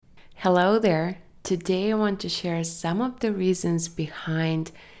Hello there. Today I want to share some of the reasons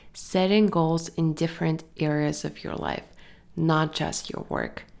behind setting goals in different areas of your life, not just your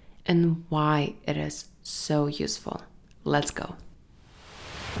work, and why it is so useful. Let's go.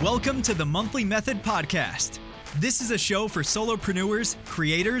 Welcome to the Monthly Method Podcast. This is a show for solopreneurs,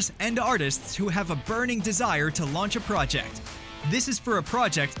 creators, and artists who have a burning desire to launch a project. This is for a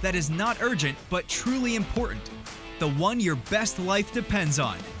project that is not urgent, but truly important. The one your best life depends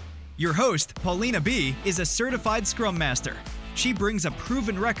on. Your host, Paulina B., is a certified Scrum Master. She brings a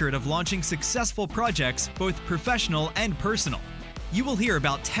proven record of launching successful projects, both professional and personal. You will hear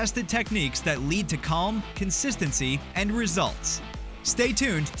about tested techniques that lead to calm, consistency, and results. Stay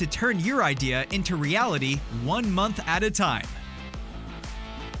tuned to turn your idea into reality 1 month at a time.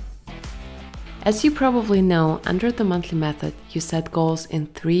 As you probably know, under the monthly method, you set goals in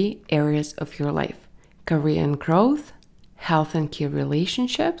 3 areas of your life: career and growth, health and key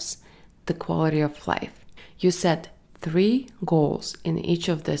relationships, the quality of life. You set 3 goals in each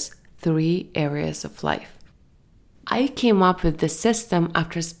of these 3 areas of life. I came up with this system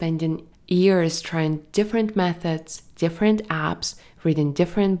after spending years trying different methods, different apps, reading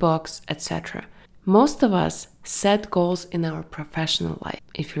different books, etc. Most of us set goals in our professional life.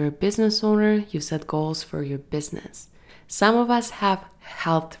 If you're a business owner, you set goals for your business. Some of us have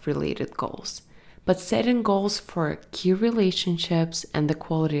health-related goals. But setting goals for key relationships and the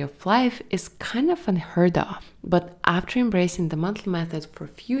quality of life is kind of unheard of. But after embracing the monthly method for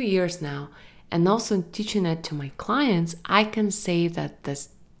a few years now, and also teaching it to my clients, I can say that this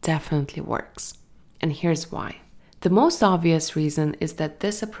definitely works. And here's why. The most obvious reason is that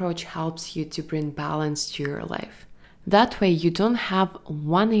this approach helps you to bring balance to your life. That way you don't have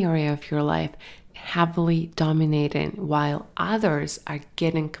one area of your life heavily dominating while others are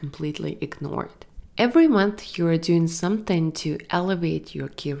getting completely ignored. Every month, you are doing something to elevate your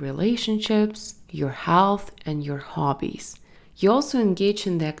key relationships, your health, and your hobbies. You also engage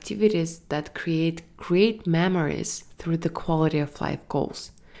in the activities that create great memories through the quality of life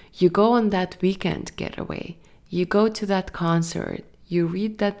goals. You go on that weekend getaway. You go to that concert. You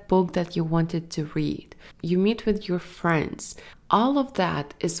read that book that you wanted to read. You meet with your friends. All of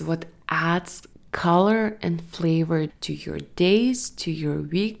that is what adds color and flavor to your days, to your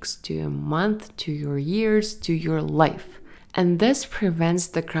weeks, to your month, to your years, to your life. And this prevents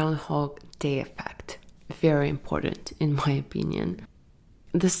the Groundhog Day effect. Very important, in my opinion.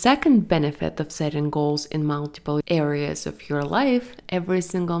 The second benefit of setting goals in multiple areas of your life every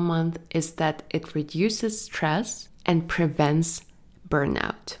single month is that it reduces stress and prevents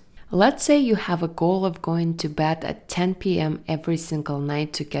burnout. Let's say you have a goal of going to bed at 10 p.m. every single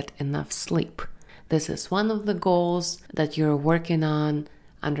night to get enough sleep. This is one of the goals that you're working on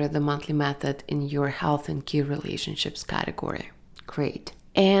under the monthly method in your health and key relationships category. Great.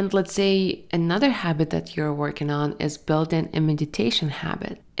 And let's say another habit that you're working on is building a meditation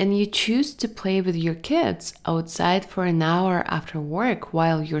habit. And you choose to play with your kids outside for an hour after work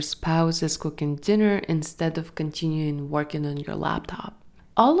while your spouse is cooking dinner instead of continuing working on your laptop.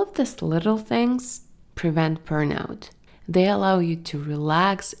 All of these little things prevent burnout. They allow you to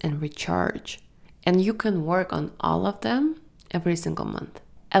relax and recharge. And you can work on all of them every single month.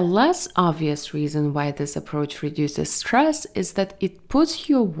 A less obvious reason why this approach reduces stress is that it puts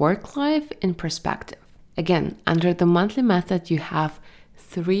your work life in perspective. Again, under the monthly method, you have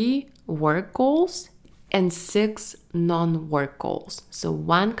 3 work goals and 6 non-work goals. So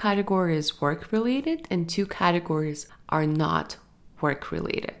 1 category is work-related and 2 categories are not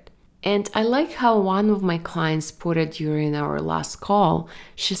work-related. And I like how one of my clients put it during our last call.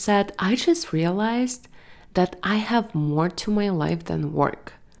 She said, I just realized that I have more to my life than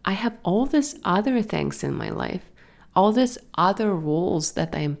work. I have all these other things in my life, all these other roles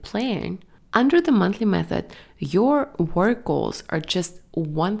that I am playing. Under the monthly method, your work goals are just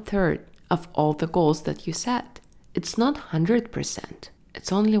 1/3 of all the goals that you set. It's not 100%.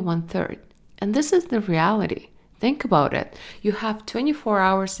 It's only 1/3. And this is the reality. Think about it. You have 24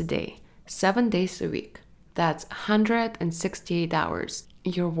 hours a day, 7 days a week. That's 168 hours.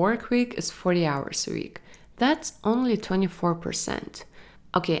 Your work week is 40 hours a week. That's only 24%.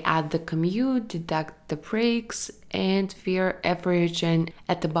 Okay, add the commute, deduct the breaks, and we're averaging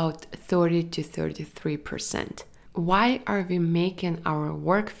at about 30 to 33%. Why are we making our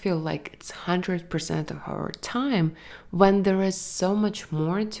work feel like it's 100% of our time when there is so much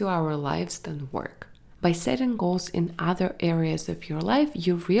more to our lives than work? By setting goals in other areas of your life,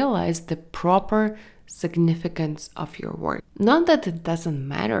 you realize the proper significance of your work. Not that it doesn't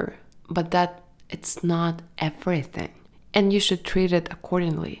matter, but that it's not everything. And you should treat it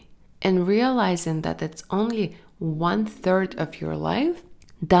accordingly. And realizing that it's only 1/3 of your life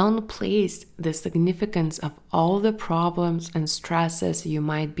downplays the significance of all the problems and stresses you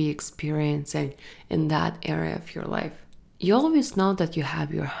might be experiencing in that area of your life. You always know that you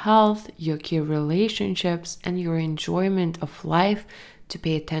have your health, your key relationships, and your enjoyment of life to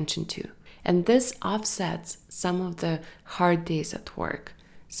pay attention to. And this offsets some of the hard days at work,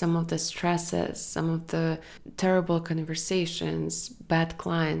 some of the stresses, some of the terrible conversations, bad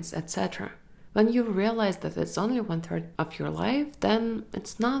clients, etc. When you realize that it's only 1/3 of your life, then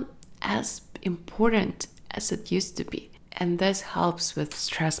it's not as important as it used to be. And this helps with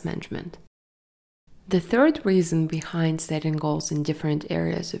stress management. The third reason behind setting goals in different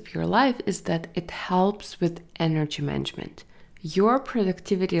areas of your life is that it helps with energy management. Your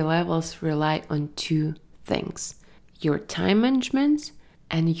productivity levels rely on two things: your time management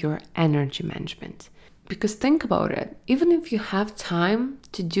and your energy management. Because think about it, even if you have time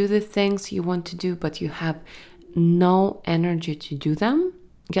to do the things you want to do, but you have no energy to do them,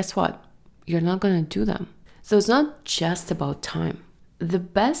 guess what? You're not going to do them. So it's not just about time. The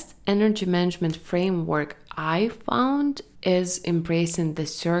best energy management framework I found is embracing the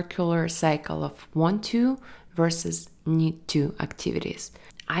circular cycle of want to versus need to activities.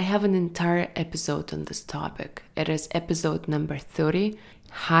 I have an entire episode on this topic. It is episode number 30.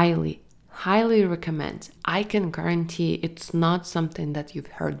 Highly recommend. I can guarantee it's not something that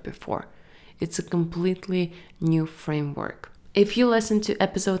you've heard before. It's a completely new framework. If you listen to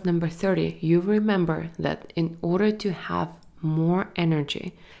episode number 30, you remember that in order to have more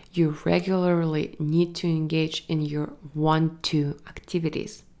energy, you regularly need to engage in your want to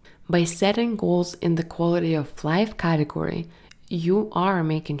activities. By setting goals in the quality of life category, you are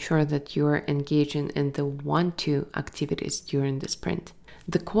making sure that you're engaging in the want to activities during the sprint.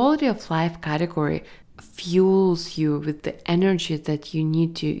 The quality of life category fuels you with the energy that you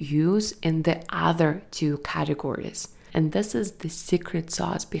need to use in the other two categories. And this is the secret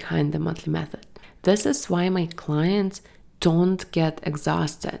sauce behind the monthly method. This is why my clients don't get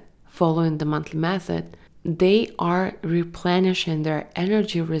exhausted following the monthly method. They are replenishing their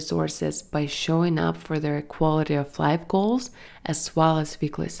energy resources by showing up for their quality of life goals as well as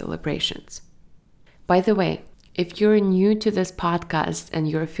weekly celebrations. By the way, if you're new to this podcast and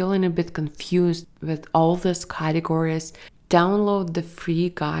you're feeling a bit confused with all these categories, download the free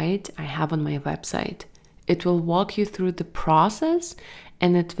guide I have on my website. It will walk you through the process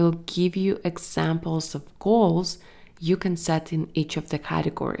and it will give you examples of goals you can set in each of the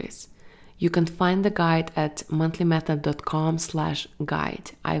categories. You can find the guide at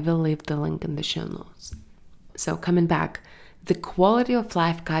monthlymethod.com/guide. I will leave the link in the show notes. So coming back, the quality of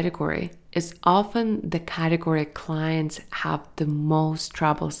life category is often the category clients have the most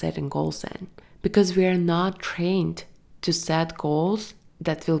trouble setting goals in, because we are not trained to set goals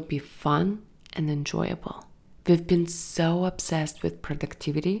that will be fun and enjoyable. We've been so obsessed with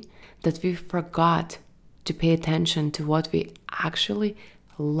productivity that we forgot to pay attention to what we actually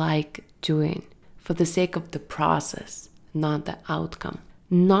like doing for the sake of the process, not the outcome.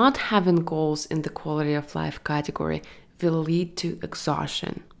 Not having goals in the quality of life category will lead to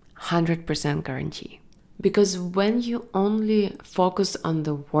exhaustion, 100% guarantee. Because when you only focus on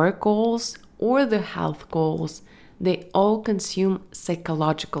the work goals or the health goals, they all consume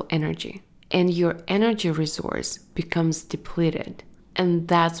psychological energy, and your energy resource becomes depleted, and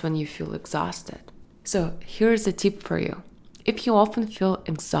that's when you feel exhausted. So here's a tip for you. If you often feel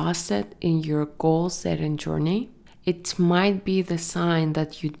exhausted in your goal-setting journey, it might be the sign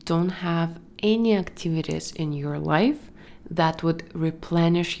that you don't have any activities in your life that would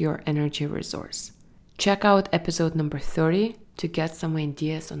replenish your energy resource. Check out episode number 30 to get some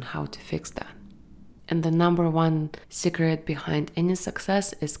ideas on how to fix that. And the number one secret behind any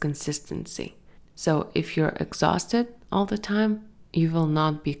success is consistency. So if you're exhausted all the time, you will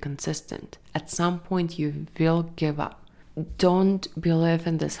not be consistent. At some point, you will give up. Don't believe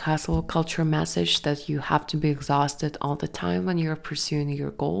in this hustle culture message that you have to be exhausted all the time when you're pursuing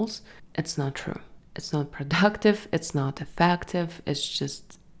your goals. It's not true. It's not productive. It's not effective. It's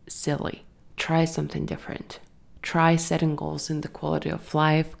just silly. Try something different. Try setting goals in the quality of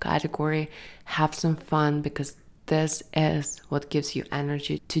life category. Have some fun, because this is what gives you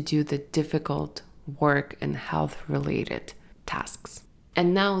energy to do the difficult work and health-related tasks.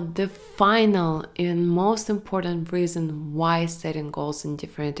 And now the final and most important reason why setting goals in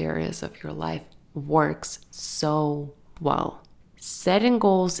different areas of your life works so well. Setting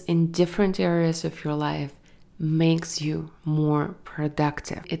goals in different areas of your life makes you more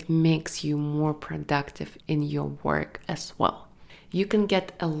productive. It makes you more productive in your work as well. You can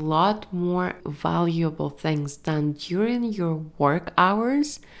get a lot more valuable things done during your work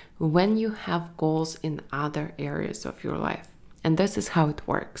hours when you have goals in other areas of your life. And this is how it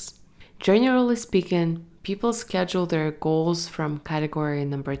works. Generally speaking, people schedule their goals from category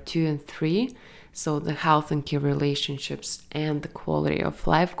number 2 and 3, so the health and key relationships and the quality of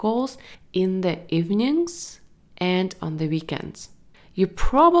life goals, in the evenings and on the weekends. You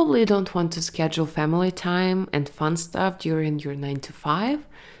probably don't want to schedule family time and fun stuff during your 9 to 5,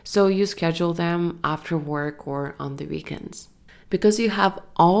 so you schedule them after work or on the weekends. Because you have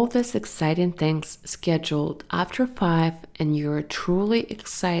all these exciting things scheduled after 5 and you're truly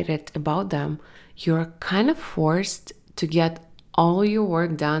excited about them, you're kind of forced to get all your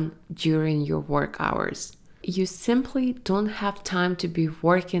work done during your work hours. You simply don't have time to be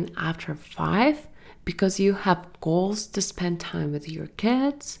working after 5 because you have goals to spend time with your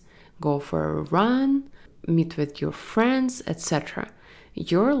kids, go for a run, meet with your friends, etc.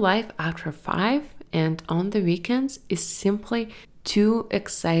 Your life after 5 and on the weekends is simply too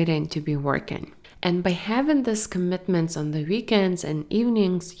exciting to be working. And by having these commitments on the weekends and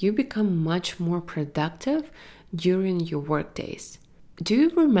evenings, you become much more productive during your work days. Do you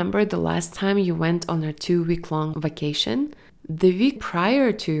remember the last time you went on a 2-week-long vacation? The week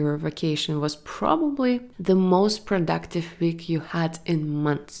prior to your vacation was probably the most productive week you had in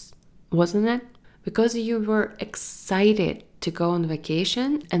months, wasn't it? Because you were excited to go on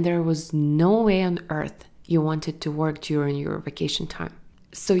vacation and there was no way on earth you wanted to work during your vacation time.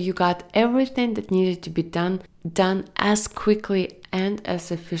 So you got everything that needed to be done as quickly and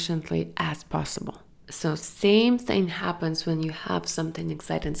as efficiently as possible. So same thing happens when you have something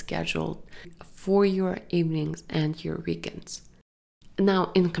exciting scheduled for your evenings and your weekends.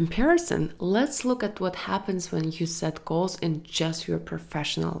 Now, in comparison, let's look at what happens when you set goals in just your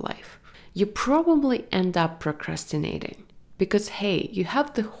professional life. You probably end up procrastinating because, hey, you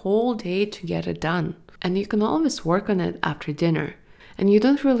have the whole day to get it done and you can always work on it after dinner. And you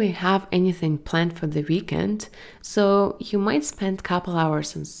don't really have anything planned for the weekend, so you might spend a couple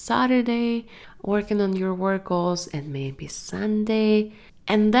hours on Saturday working on your work goals and maybe Sunday.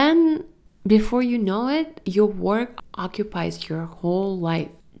 And then before you know it, your work occupies your whole life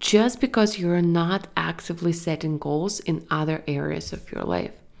just because you're not actively setting goals in other areas of your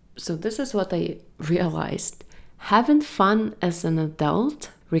life. So this is what I realized. Having fun as an adult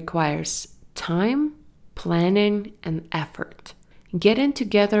requires time, planning, and effort. Getting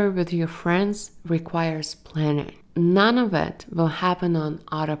together with your friends requires planning. None of it will happen on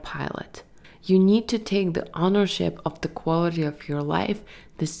autopilot. You need to take the ownership of the quality of your life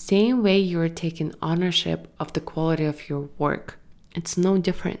the same way you're taking ownership of the quality of your work. It's no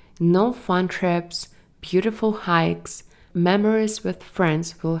different. No fun trips, beautiful hikes, memories with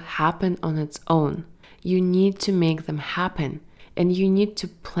friends will happen on its own. You need to make them happen, and you need to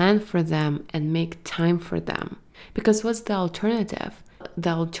plan for them and make time for them. Because what's the alternative? The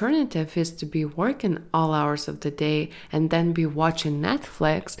alternative is to be working all hours of the day and then be watching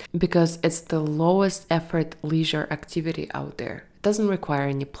Netflix because it's the lowest effort leisure activity out there. It doesn't require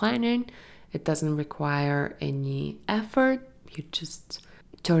any planning. It doesn't require any effort. You just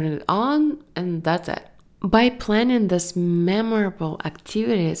turn it on and that's it. By planning these memorable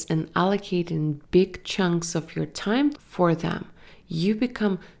activities and allocating big chunks of your time for them, you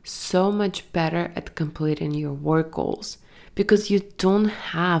become so much better at completing your work goals because you don't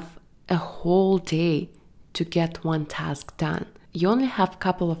have a whole day to get one task done. You only have a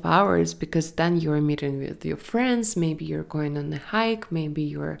couple of hours because then you're meeting with your friends, maybe you're going on a hike, maybe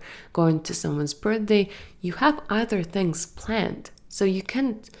you're going to someone's birthday. You have other things planned, so you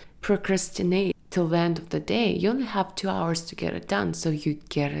can't procrastinate till the end of the day. You only have 2 hours to get it done, so you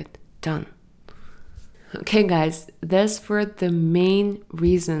get it done. Okay guys, those were the main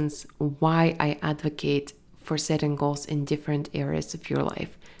reasons why I advocate for setting goals in different areas of your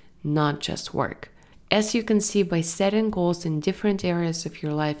life, not just work. As you can see, by setting goals in different areas of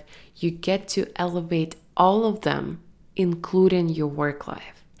your life, you get to elevate all of them, including your work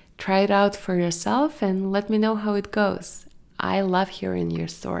life. Try it out for yourself and let me know how it goes. I love hearing your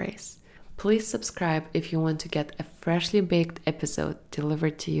stories. Please subscribe if you want to get a freshly baked episode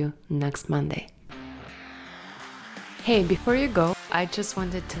delivered to you next Monday. Hey, before you go, I just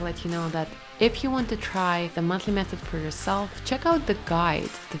wanted to let you know that if you want to try the monthly method for yourself, check out the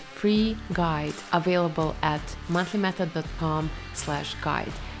guide, the free guide available at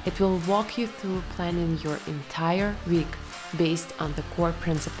monthlymethod.com/guide. It will walk you through planning your entire week based on the core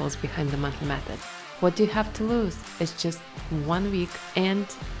principles behind the monthly method. What do you have to lose? It's just 1 week and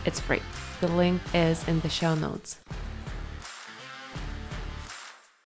it's free. The link is in the show notes.